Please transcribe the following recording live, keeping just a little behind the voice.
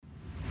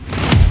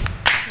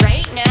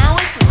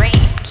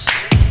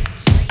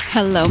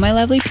Hello, my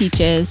lovely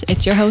peaches.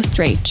 It's your host,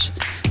 Rach.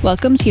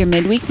 Welcome to your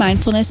midweek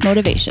mindfulness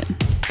motivation,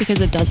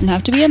 because it doesn't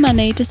have to be a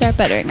Monday to start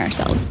bettering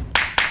ourselves.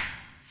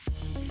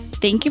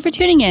 Thank you for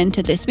tuning in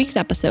to this week's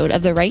episode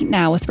of the Right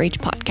Now with Rach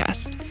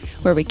podcast,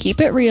 where we keep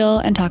it real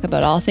and talk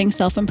about all things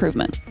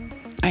self-improvement.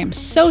 I am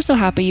so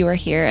happy you are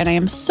here, and I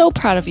am so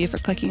proud of you for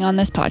clicking on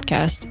this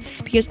podcast,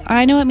 because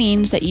I know it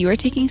means that you are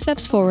taking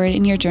steps forward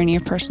in your journey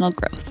of personal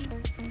growth.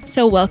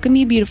 So welcome,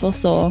 you beautiful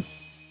soul.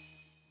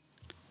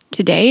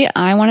 Today,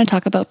 I want to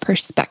talk about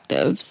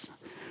perspectives.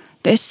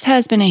 This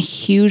has been a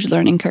huge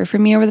learning curve for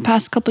me over the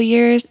past couple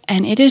years,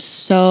 and it is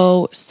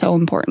so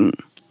important.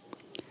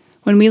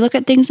 When we look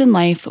at things in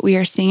life, we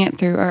are seeing it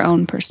through our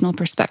own personal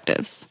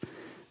perspectives,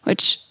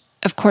 which,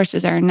 of course,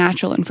 is our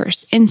natural and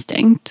first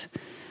instinct.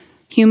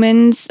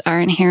 Humans are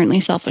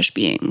inherently selfish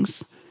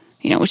beings,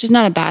 which is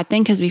not a bad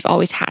thing because we've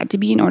always had to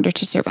be in order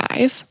to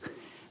survive.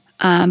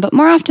 But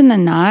more often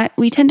than not,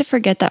 we tend to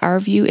forget that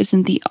our view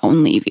isn't the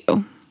only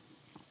view.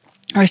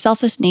 Our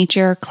selfish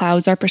nature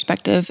clouds our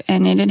perspective,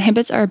 and it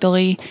inhibits our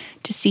ability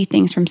to see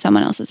things from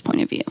someone else's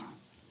point of view.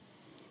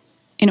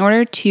 In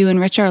order to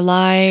enrich our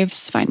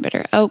lives, find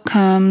better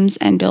outcomes,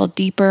 and build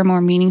deeper, more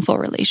meaningful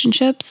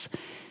relationships,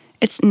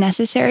 it's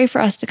necessary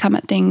for us to come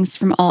at things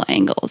from all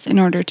angles in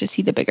order to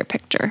see the bigger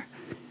picture.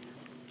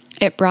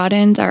 It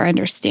broadens our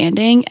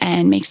understanding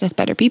and makes us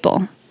better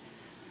people.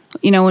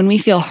 When we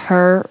feel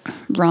hurt,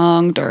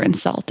 wronged, or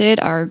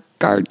insulted, our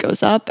guard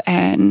goes up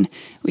and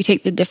we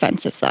take the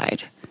defensive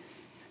side.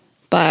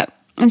 But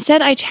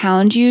instead, I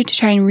challenge you to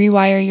try and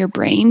rewire your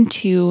brain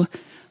to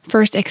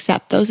first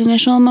accept those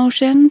initial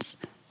emotions,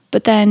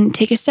 but then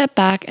take a step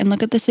back and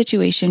look at the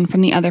situation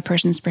from the other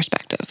person's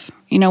perspective.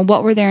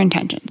 What were their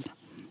intentions?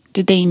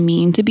 Did they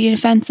mean to be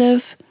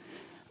offensive?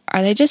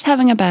 Are they just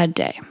having a bad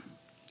day?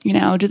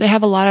 Do they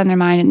have a lot on their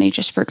mind and they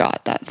just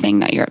forgot that thing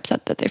that you're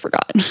upset that they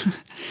forgot?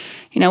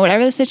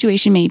 Whatever the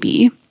situation may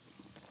be,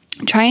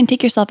 try and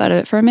take yourself out of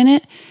it for a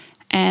minute.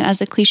 And as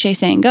the cliche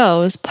saying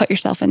goes, put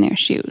yourself in their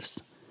shoes.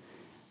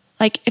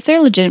 If they're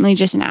legitimately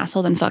just an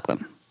asshole, then fuck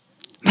them.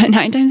 But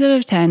 9 times out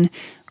of 10,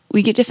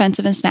 we get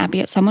defensive and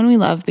snappy at someone we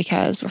love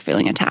because we're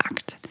feeling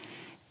attacked.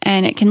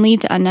 And it can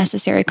lead to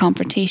unnecessary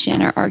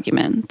confrontation or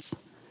arguments.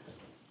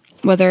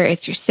 Whether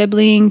it's your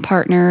sibling,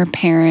 partner,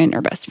 parent,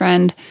 or best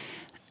friend,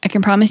 I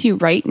can promise you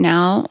right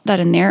now that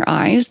in their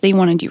eyes, they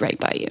want to do right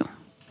by you.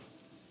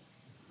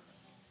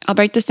 I'll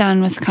break this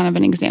down with kind of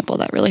an example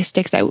that really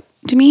sticks out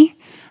to me.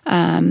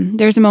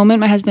 There's a moment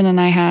my husband and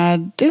I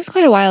had, it was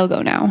quite a while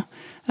ago now,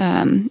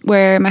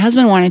 where my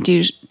husband wanted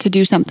to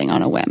do something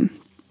on a whim.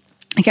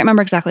 I can't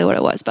remember exactly what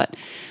it was, but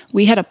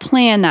we had a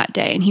plan that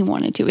day and he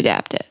wanted to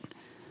adapt it.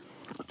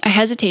 I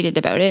hesitated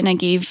about it and I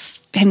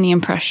gave him the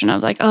impression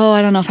of I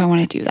don't know if I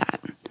want to do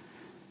that.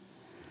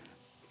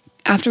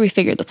 After we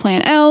figured the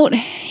plan out,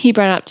 he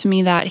brought up to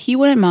me that he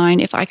wouldn't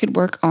mind if I could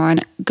work on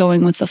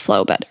going with the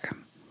flow better.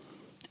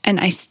 And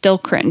I still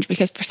cringe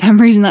because for some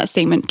reason that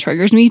statement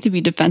triggers me to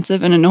be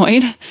defensive and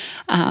annoyed.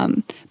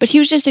 But he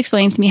was just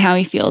explaining to me how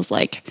he feels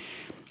like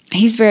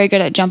he's very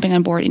good at jumping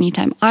on board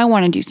anytime I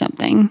want to do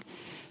something,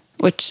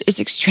 which is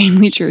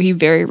extremely true. He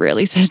very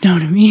rarely says no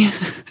to me.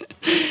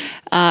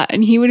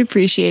 And he would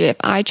appreciate it if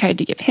I tried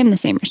to give him the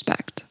same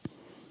respect,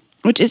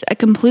 which is a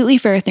completely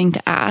fair thing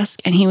to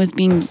ask. And he was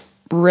being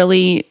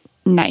really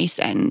nice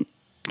and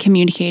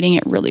communicating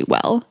it really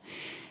well.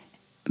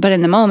 But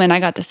in the moment, I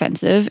got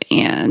defensive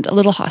and a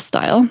little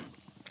hostile.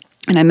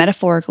 And I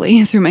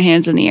metaphorically threw my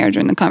hands in the air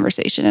during the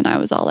conversation. And I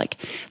was all like,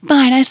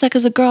 fine, I suck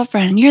as a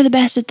girlfriend. And you're the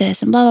best at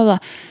this and blah, blah,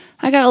 blah.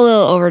 I got a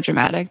little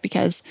overdramatic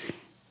because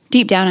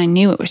deep down I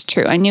knew it was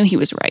true. I knew he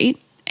was right.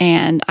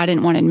 And I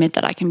didn't want to admit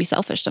that I can be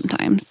selfish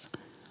sometimes.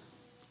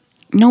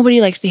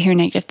 Nobody likes to hear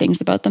negative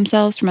things about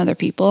themselves from other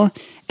people,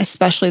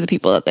 especially the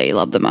people that they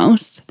love the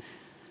most.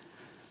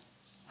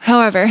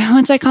 However,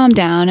 once I calmed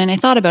down and I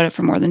thought about it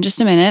for more than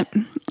just a minute,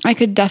 I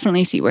could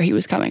definitely see where he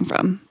was coming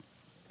from.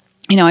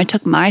 I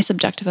took my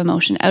subjective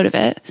emotion out of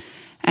it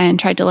and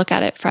tried to look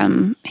at it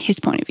from his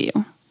point of view.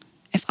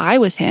 If I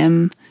was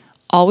him,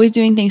 always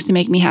doing things to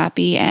make me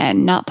happy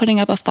and not putting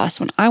up a fuss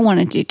when I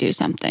wanted to do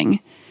something,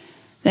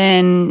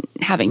 then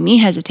having me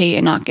hesitate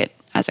and not get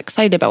as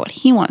excited about what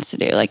he wants to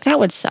do, that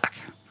would suck.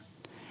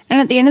 And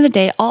at the end of the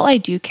day, all I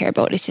do care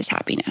about is his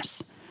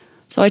happiness.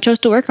 So I chose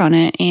to work on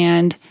it,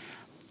 and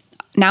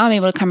now I'm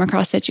able to come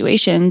across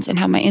situations and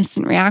have my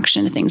instant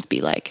reaction to things be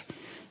like,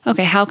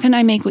 okay, how can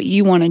I make what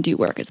you want to do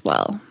work as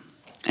well?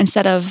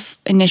 Instead of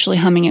initially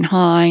humming and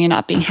hawing and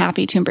not being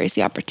happy to embrace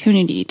the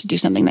opportunity to do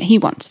something that he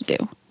wants to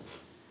do.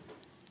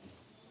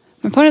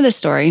 My point of this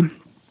story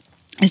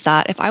is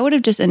that if I would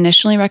have just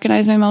initially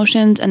recognized my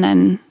emotions and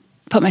then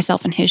put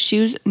myself in his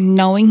shoes,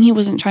 knowing he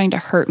wasn't trying to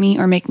hurt me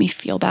or make me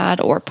feel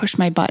bad or push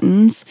my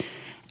buttons,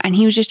 and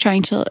he was just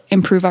trying to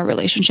improve our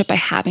relationship by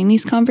having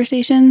these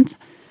conversations,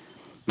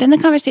 then the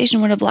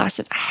conversation would have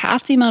lasted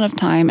half the amount of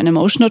time and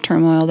emotional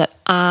turmoil that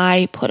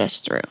I put us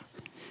through.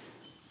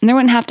 And there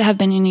wouldn't have to have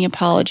been any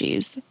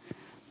apologies.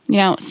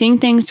 Seeing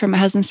things from my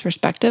husband's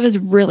perspective has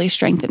really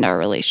strengthened our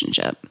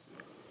relationship.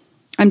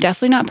 I'm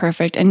definitely not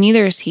perfect, and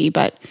neither is he,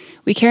 but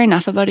we care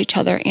enough about each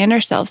other and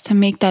ourselves to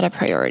make that a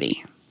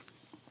priority.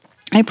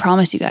 I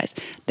promise you guys,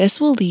 this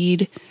will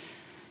lead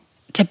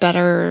to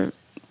better,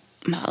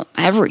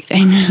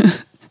 everything.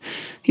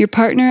 Your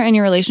partner and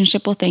your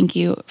relationship will thank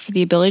you for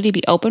the ability to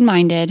be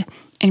open-minded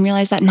and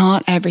realize that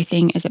not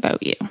everything is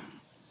about you.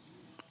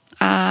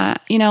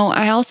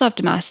 I also have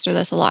to master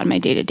this a lot in my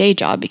day-to-day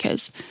job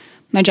because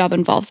my job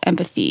involves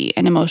empathy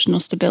and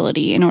emotional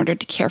stability in order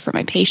to care for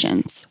my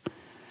patients.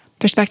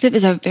 Perspective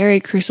is a very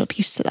crucial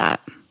piece to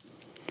that.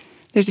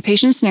 There's a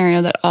patient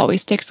scenario that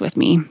always sticks with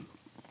me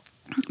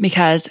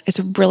because it's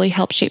really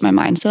helped shape my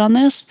mindset on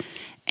this.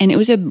 And it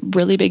was a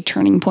really big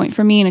turning point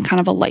for me and a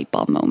kind of a light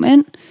bulb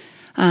moment.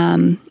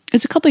 It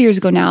was a couple years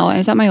ago now, and I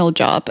was at my old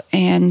job,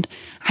 and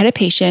I had a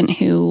patient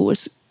who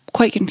was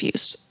quite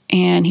confused,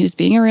 and he was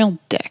being a real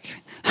dick.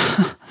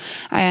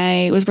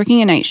 I was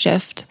working a night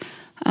shift,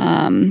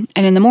 and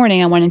in the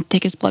morning I wanted to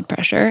take his blood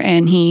pressure,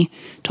 and he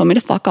told me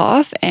to fuck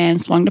off and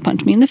swung to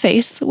punch me in the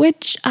face,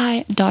 which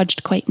I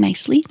dodged quite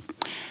nicely.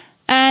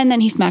 And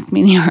then he smacked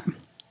me in the arm.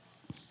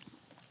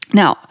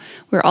 Now,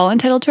 we're all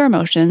entitled to our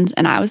emotions,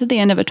 and I was at the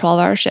end of a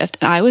 12-hour shift,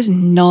 and I was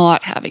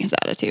not having his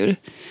attitude.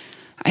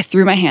 I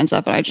threw my hands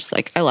up, and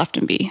I left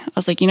him be. I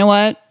was like, you know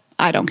what?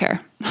 I don't care.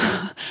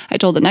 I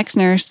told the next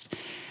nurse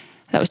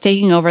that was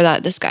taking over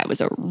that this guy was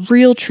a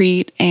real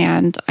treat,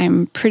 and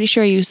I'm pretty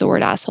sure I used the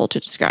word asshole to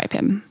describe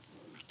him.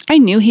 I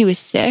knew he was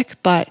sick,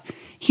 but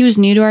he was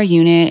new to our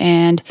unit,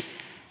 and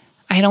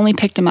I had only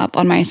picked him up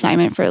on my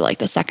assignment for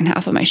the second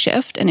half of my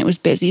shift, and it was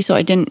busy, so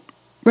I didn't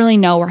really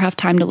know or have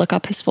time to look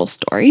up his full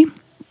story.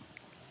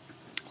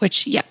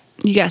 Which, yeah,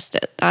 you guessed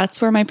it.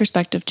 That's where my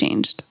perspective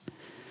changed.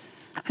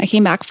 I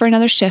came back for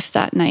another shift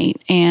that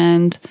night,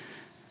 and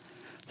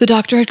the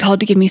doctor had called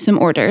to give me some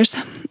orders,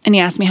 and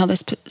he asked me how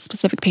this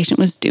specific patient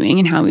was doing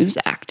and how he was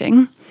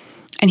acting.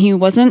 And he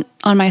wasn't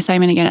on my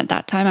assignment again at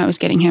that time. I was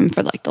getting him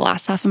for the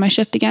last half of my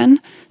shift again,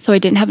 so I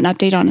didn't have an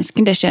update on his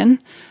condition.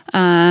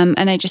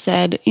 And I just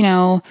said,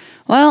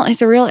 well,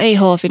 he's a real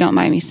a-hole if you don't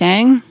mind me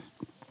saying.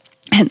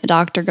 And the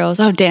doctor goes,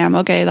 oh, damn,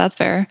 okay, that's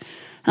fair.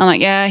 I'm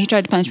like, yeah, he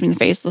tried to punch me in the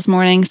face this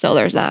morning, so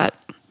there's that.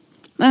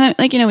 And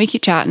then, we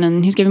keep chatting,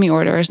 and he's giving me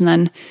orders, and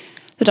then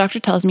the doctor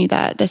tells me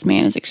that this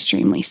man is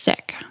extremely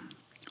sick.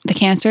 The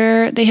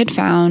cancer they had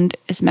found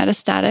is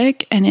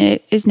metastatic, and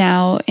it is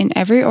now in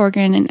every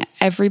organ and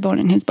every bone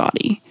in his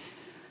body.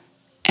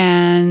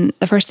 And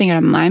the first thing out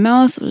of my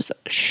mouth was,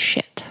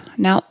 shit,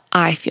 now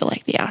I feel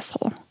like the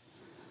asshole.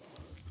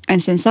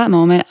 And since that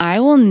moment,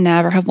 I will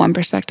never have one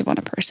perspective on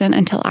a person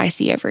until I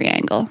see every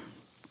angle.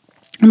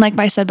 And like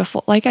I said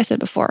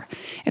before,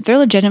 if they're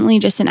legitimately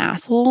just an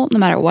asshole, no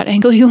matter what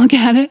angle you look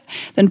at it,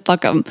 then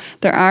fuck them.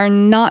 There are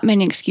not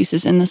many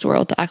excuses in this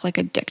world to act like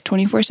a dick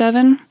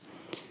 24/7.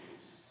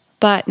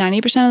 But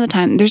 90% of the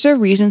time, there's a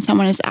reason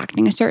someone is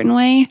acting a certain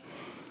way,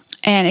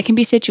 and it can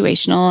be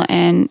situational,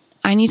 and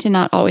I need to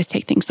not always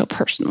take things so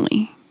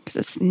personally because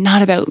it's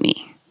not about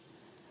me.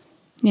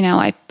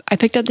 I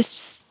picked up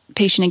this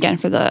patient again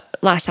for the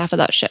last half of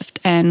that shift,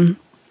 and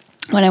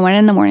when I went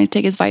in the morning to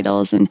take his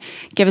vitals and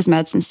give his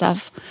meds and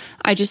stuff,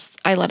 I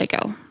let it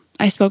go.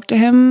 I spoke to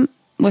him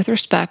with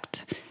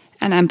respect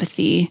and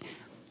empathy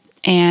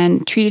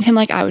and treated him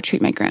like I would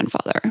treat my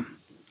grandfather.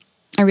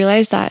 I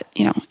realized that,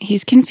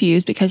 he's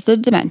confused because of the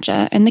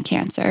dementia and the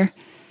cancer.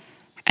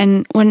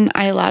 And when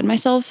I allowed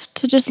myself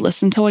to just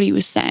listen to what he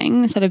was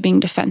saying instead of being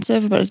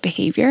defensive about his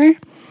behavior,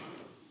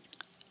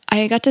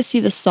 I got to see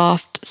the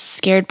soft,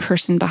 scared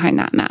person behind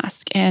that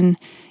mask. And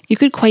you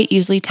could quite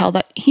easily tell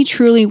that he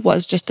truly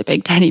was just a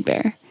big teddy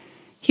bear.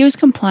 He was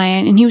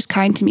compliant and he was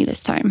kind to me this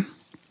time.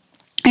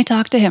 I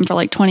talked to him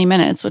for 20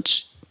 minutes,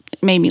 which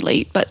made me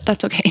late, but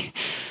that's okay.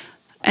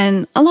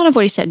 And a lot of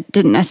what he said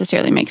didn't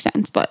necessarily make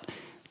sense, but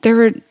there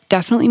were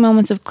definitely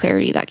moments of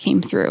clarity that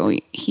came through.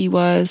 He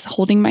was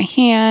holding my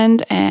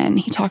hand, and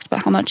he talked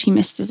about how much he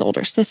missed his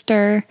older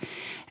sister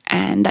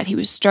and that he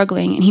was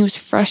struggling, and he was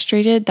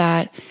frustrated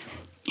that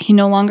he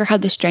no longer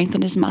had the strength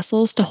in his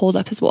muscles to hold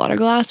up his water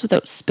glass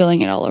without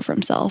spilling it all over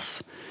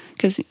himself,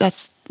 because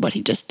that's what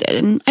he just did.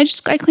 And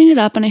I cleaned it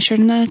up, and I assured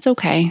him that it's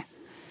okay.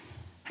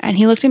 And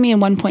he looked at me at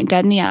one point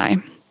dead in the eye,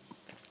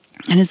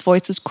 and his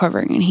voice was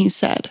quivering, and he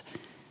said,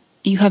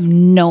 "You have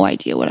no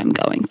idea what I'm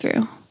going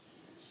through."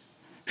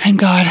 And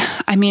God,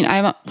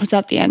 I was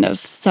at the end of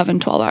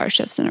 7 12-hour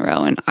shifts in a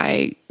row, and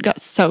I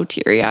got so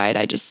teary-eyed.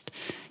 I just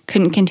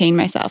couldn't contain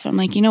myself. I'm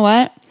like, you know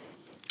what?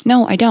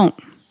 No, I don't.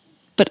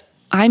 But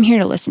I'm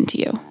here to listen to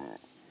you.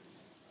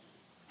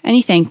 And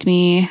he thanked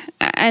me,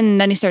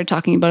 and then he started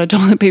talking about a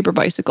toilet paper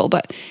bicycle.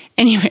 But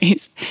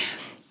anyways,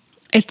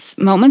 it's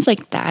moments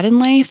like that in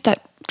life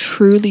that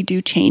truly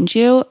do change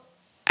you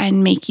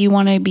and make you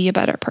want to be a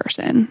better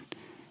person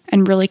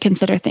and really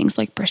consider things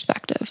like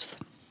perspectives.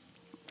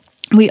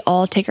 We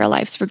all take our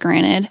lives for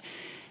granted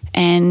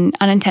and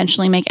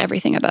unintentionally make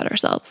everything about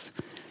ourselves.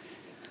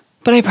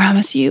 But I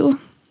promise you,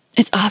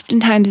 it's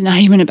oftentimes not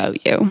even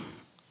about you.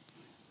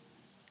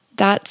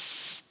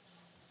 That's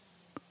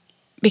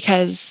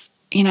because,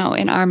 in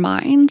our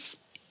minds,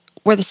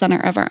 we're the center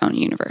of our own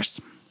universe.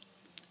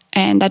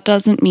 And that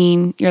doesn't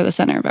mean you're the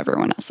center of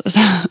everyone else's.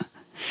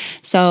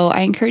 So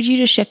I encourage you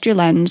to shift your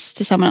lens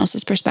to someone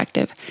else's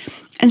perspective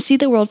and see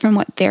the world from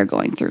what they're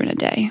going through in a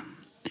day.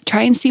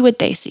 Try and see what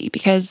they see,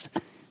 because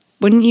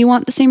wouldn't you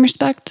want the same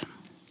respect?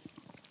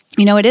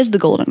 It is the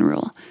golden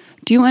rule.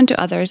 Do unto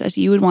others as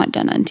you would want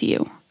done unto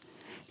you.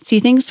 See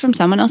things from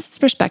someone else's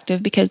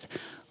perspective, because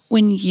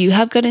when you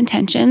have good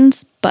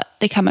intentions, but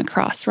they come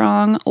across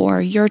wrong, or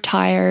you're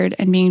tired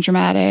and being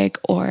dramatic,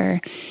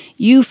 or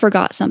you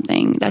forgot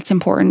something that's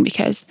important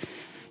because,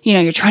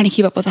 you're trying to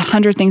keep up with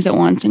 100 things at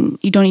once and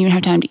you don't even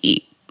have time to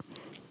eat.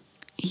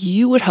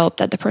 You would hope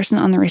that the person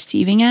on the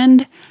receiving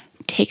end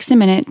takes a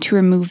minute to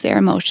remove their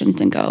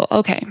emotions and go,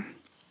 okay,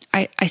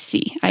 I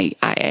see.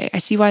 I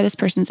see why this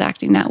person's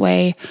acting that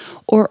way.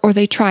 Or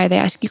they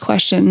ask you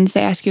questions,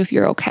 they ask you if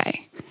you're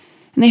okay.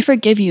 And they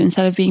forgive you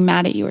instead of being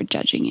mad at you or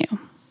judging you.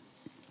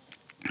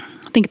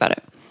 Think about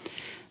it.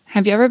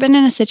 Have you ever been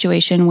in a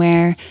situation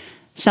where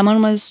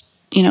someone was,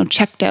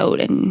 checked out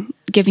and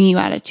giving you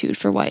attitude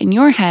for what in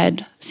your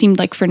head seemed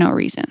like for no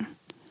reason?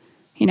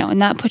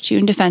 And that puts you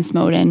in defense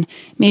mode, and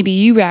maybe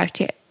you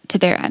react to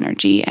their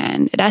energy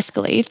and it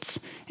escalates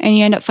and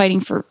you end up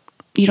fighting for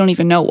you don't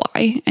even know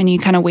why, and you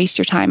kind of waste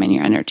your time and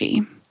your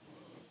energy.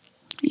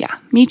 Yeah,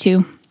 me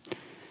too.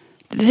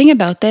 The thing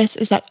about this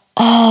is that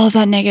all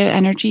that negative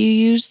energy you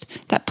used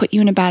that put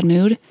you in a bad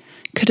mood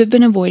could have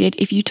been avoided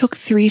if you took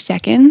 3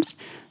 seconds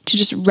to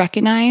just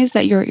recognize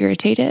that you're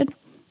irritated.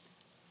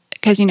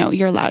 Because,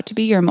 you're allowed to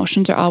be. Your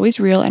emotions are always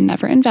real and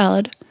never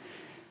invalid.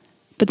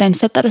 But then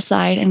set that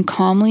aside and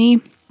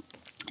calmly,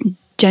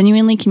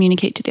 genuinely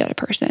communicate to the other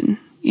person.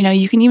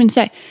 You can even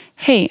say,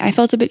 hey, I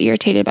felt a bit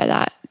irritated by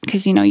that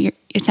because,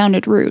 it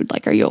sounded rude.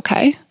 Like, are you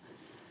okay?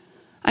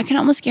 I can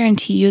almost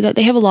guarantee you that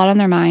they have a lot on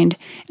their mind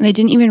and they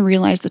didn't even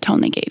realize the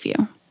tone they gave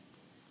you.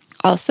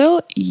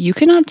 Also, you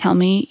cannot tell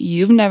me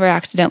you've never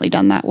accidentally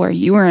done that where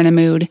you were in a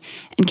mood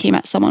and came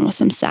at someone with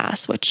some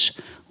sass, which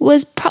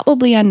was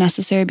probably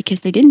unnecessary because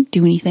they didn't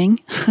do anything.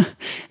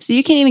 So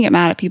you can't even get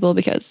mad at people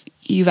because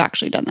you've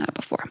actually done that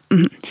before.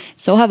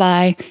 So have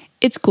I.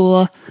 It's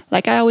cool.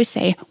 Like I always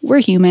say, we're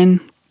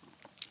human.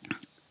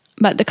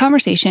 But the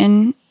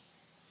conversation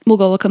will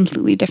go a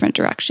completely different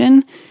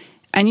direction,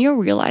 and you'll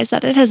realize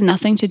that it has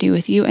nothing to do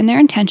with you and their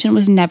intention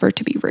was never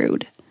to be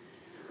rude.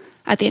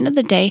 At the end of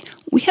the day,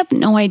 we have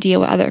no idea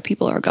what other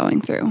people are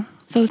going through.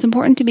 So it's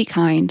important to be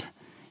kind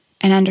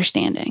and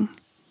understanding.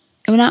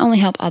 It will not only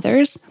help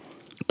others,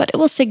 but it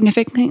will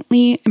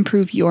significantly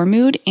improve your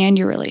mood and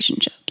your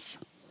relationships.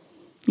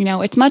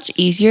 It's much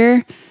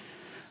easier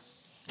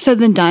said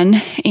than done,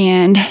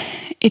 and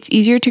it's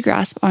easier to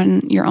grasp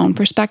on your own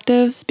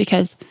perspectives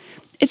because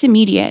it's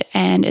immediate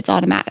and it's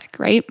automatic,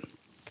 right?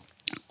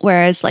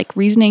 Whereas like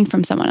reasoning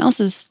from someone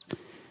else's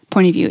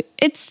point of view,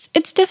 it's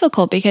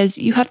difficult because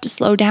you have to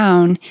slow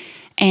down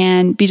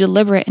and be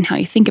deliberate in how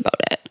you think about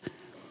it.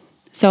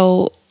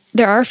 So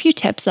there are a few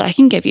tips that I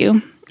can give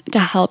you to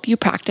help you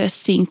practice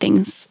seeing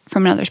things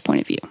from another's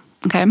point of view,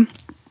 okay?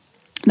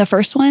 The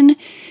first one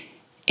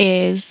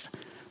is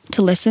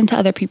to listen to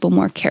other people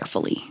more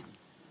carefully.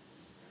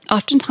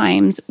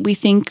 Oftentimes, we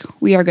think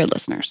we are good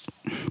listeners,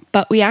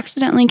 but we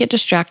accidentally get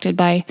distracted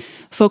by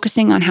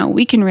focusing on how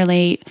we can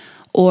relate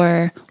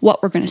or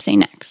what we're going to say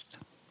next.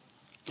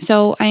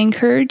 So I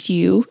encourage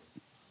you,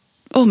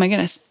 oh my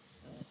goodness,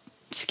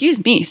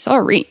 excuse me,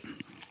 sorry.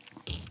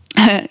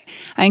 I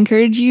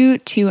encourage you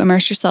to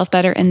immerse yourself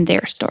better in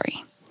their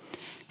story.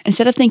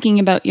 Instead of thinking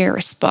about your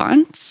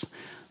response,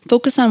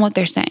 focus on what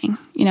they're saying.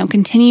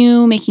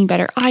 Continue making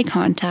better eye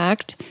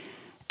contact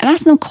and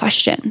ask them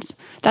questions.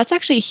 That's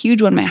actually a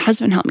huge one my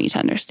husband helped me to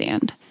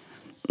understand.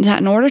 That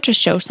in order to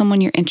show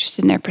someone you're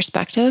interested in their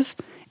perspective,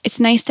 it's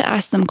nice to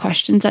ask them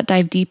questions that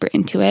dive deeper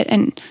into it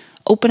and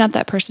open up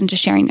that person to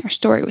sharing their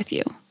story with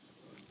you.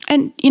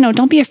 And,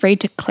 don't be afraid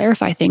to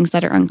clarify things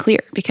that are unclear,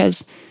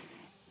 because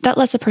that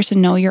lets a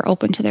person know you're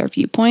open to their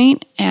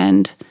viewpoint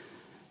and,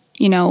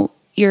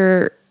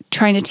 you're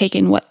trying to take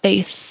in what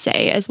they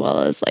say as well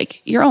as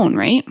like your own,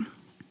 right?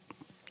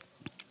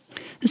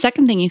 The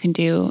second thing you can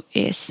do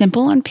is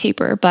simple on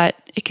paper, but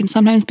it can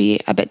sometimes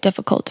be a bit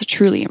difficult to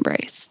truly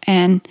embrace.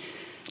 And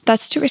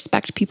that's to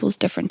respect people's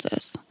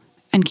differences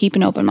and keep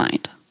an open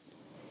mind.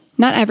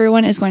 Not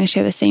everyone is going to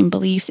share the same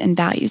beliefs and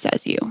values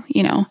as you.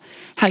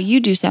 How you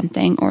do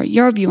something or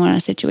your view on a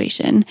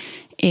situation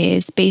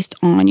is based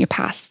on your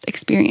past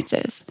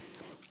experiences,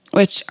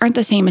 which aren't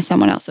the same as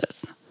someone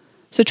else's.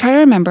 So try to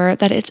remember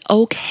that it's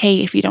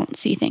okay if you don't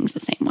see things the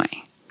same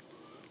way.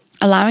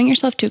 Allowing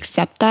yourself to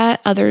accept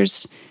that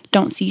others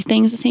don't see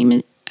things the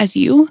same as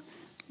you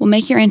will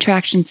make your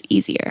interactions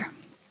easier.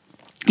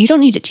 You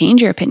don't need to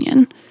change your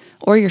opinion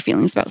or your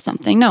feelings about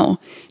something. No,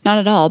 not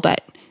at all.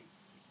 But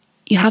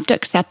you have to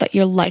accept that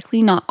you're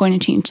likely not going to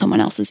change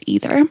someone else's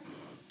either.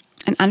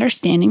 And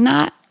understanding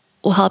that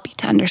will help you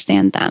to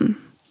understand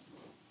them.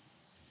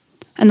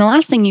 And the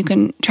last thing you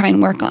can try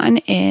and work on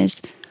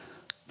is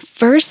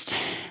first,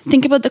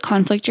 think about the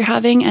conflict you're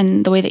having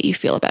and the way that you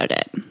feel about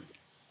it.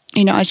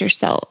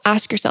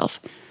 Ask yourself,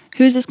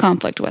 who's this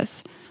conflict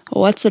with?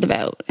 What's it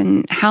about?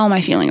 And how am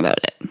I feeling about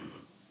it?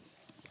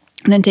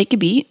 And then take a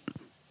beat,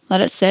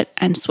 let it sit,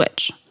 and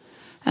switch.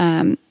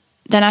 Then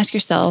ask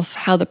yourself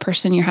how the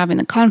person you're having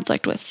the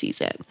conflict with sees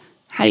it.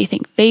 How do you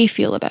think they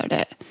feel about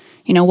it?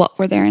 What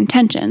were their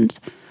intentions?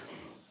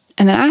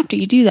 And then after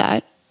you do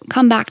that,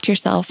 come back to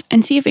yourself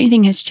and see if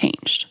anything has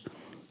changed.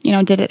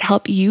 Did it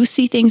help you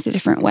see things a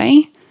different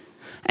way?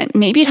 And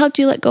maybe it helped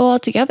you let go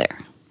altogether.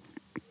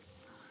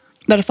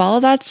 But if all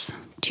of that's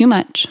too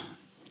much,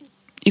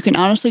 you can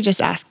honestly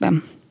just ask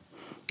them.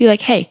 Be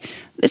like, hey,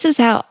 this is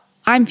how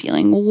I'm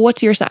feeling.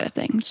 What's your side of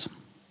things?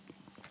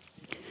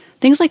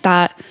 Things like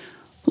that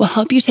will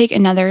help you take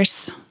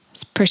another's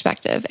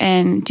perspective.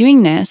 And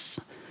doing this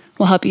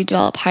will help you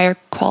develop higher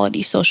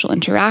quality social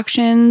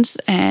interactions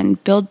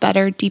and build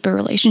better, deeper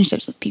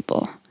relationships with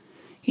people.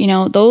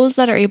 Those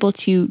that are able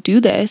to do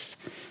this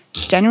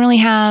generally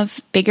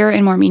have bigger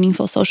and more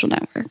meaningful social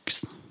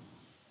networks.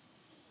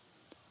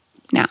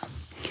 Now,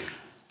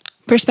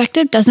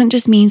 perspective doesn't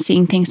just mean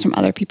seeing things from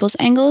other people's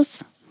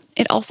angles.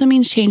 It also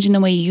means changing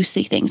the way you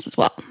see things as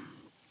well.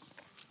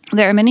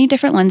 There are many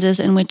different lenses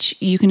in which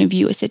you can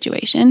view a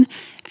situation,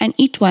 and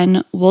each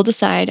one will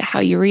decide how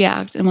you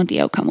react and what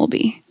the outcome will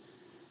be.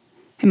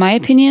 In my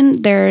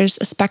opinion, there's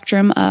a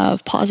spectrum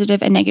of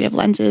positive and negative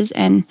lenses,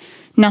 and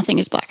nothing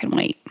is black and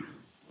white.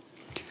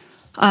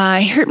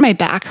 I hurt my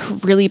back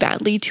really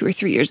badly 2 or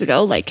 3 years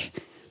ago,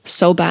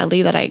 so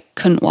badly that I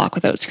couldn't walk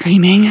without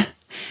screaming.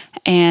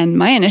 And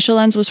my initial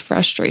lens was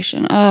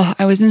frustration.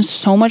 I was in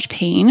so much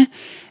pain,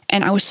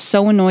 and I was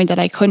so annoyed that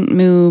I couldn't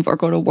move or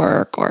go to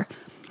work or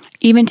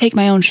even take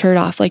my own shirt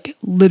off,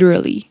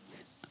 literally.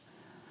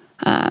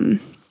 I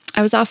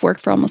was off work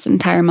for almost an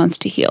entire month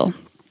to heal,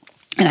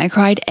 and I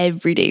cried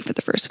every day for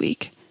the first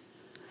week.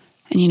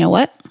 And you know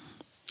what?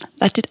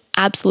 That did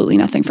absolutely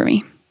nothing for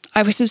me.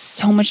 I wasted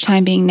so much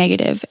time being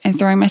negative and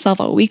throwing myself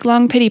a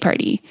week-long pity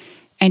party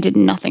and did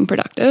nothing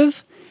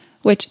productive,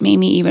 which made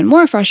me even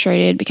more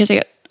frustrated because I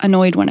get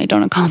annoyed when I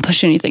don't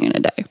accomplish anything in a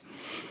day.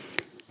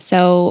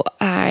 So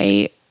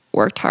I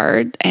worked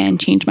hard and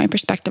changed my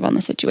perspective on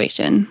the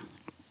situation.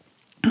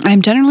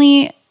 I'm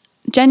generally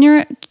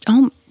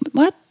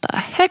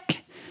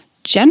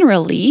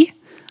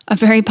a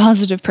very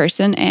positive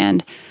person,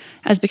 and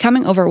I was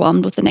becoming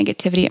overwhelmed with the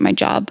negativity at my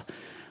job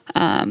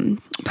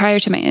prior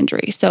to my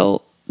injury.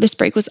 So this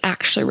break was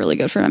actually really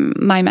good for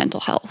my mental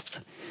health.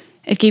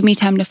 It gave me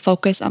time to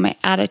focus on my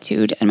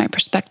attitude and my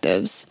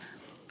perspectives.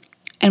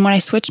 And when I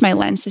switched my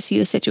lens to see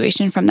the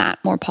situation from that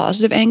more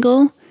positive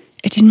angle,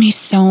 it did me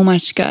so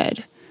much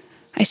good.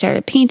 I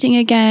started painting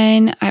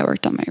again. I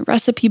worked on my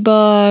recipe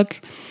book.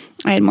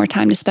 I had more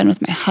time to spend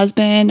with my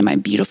husband and my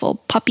beautiful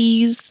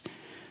puppies.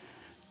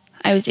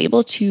 I was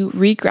able to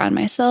reground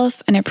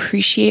myself and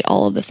appreciate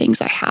all of the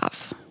things I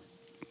have.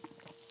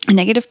 A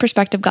negative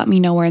perspective got me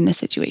nowhere in this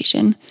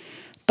situation,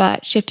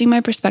 but shifting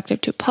my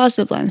perspective to a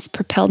positive lens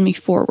propelled me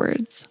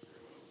forwards.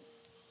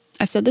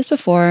 I've said this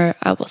before,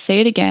 I will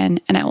say it again,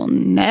 and I will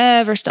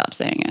never stop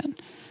saying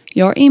it.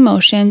 Your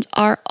emotions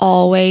are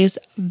always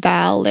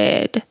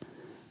valid.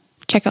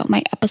 Check out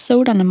my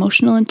episode on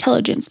emotional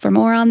intelligence for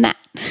more on that.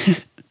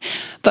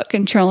 But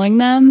controlling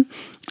them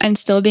and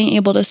still being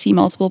able to see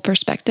multiple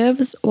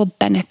perspectives will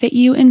benefit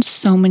you in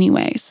so many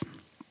ways.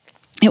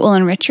 It will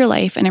enrich your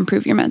life and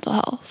improve your mental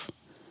health.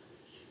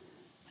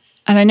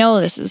 And I know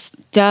this is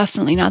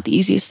definitely not the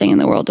easiest thing in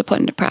the world to put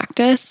into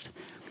practice.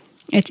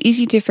 It's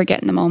easy to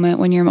forget in the moment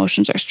when your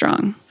emotions are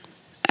strong.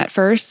 At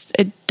first,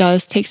 it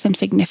does take some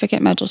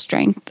significant mental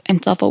strength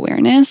and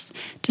self-awareness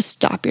to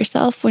stop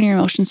yourself when your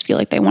emotions feel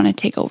like they want to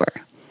take over.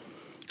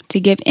 To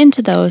give in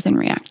to those and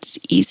react is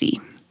easy.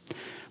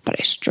 But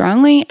I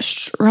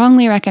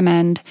strongly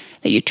recommend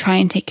that you try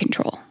and take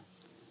control.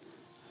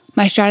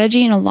 My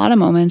strategy in a lot of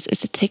moments is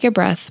to take a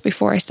breath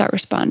before I start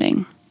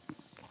responding.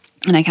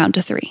 And I count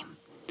to 3.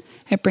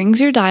 It brings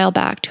your dial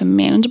back to a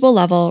manageable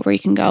level where you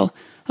can go,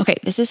 okay,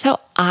 this is how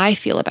I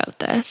feel about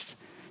this.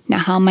 Now,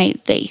 how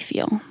might they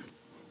feel?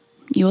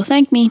 You will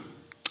thank me.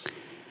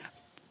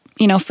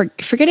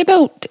 Forget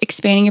about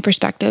expanding your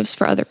perspectives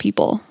for other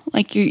people.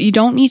 You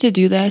don't need to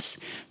do this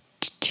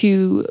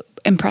to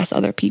impress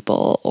other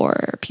people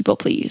or people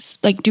please.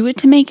 Do it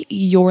to make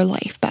your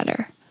life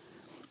better.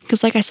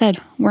 Because like I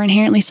said, we're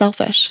inherently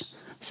selfish.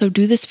 So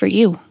do this for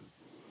you.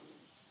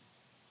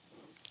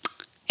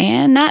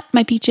 And that,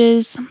 my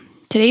peaches,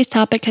 today's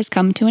topic has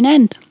come to an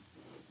end.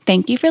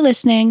 Thank you for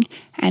listening.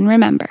 And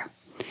remember,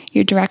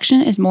 your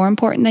direction is more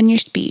important than your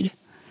speed.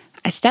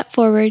 A step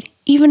forward,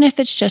 even if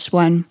it's just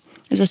one,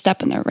 is a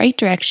step in the right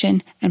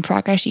direction and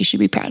progress you should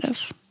be proud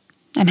of.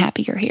 I'm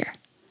happy you're here.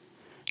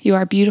 You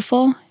are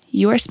beautiful,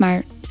 you are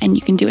smart, and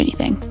you can do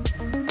anything.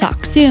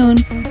 Talk soon.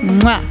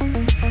 Mwah.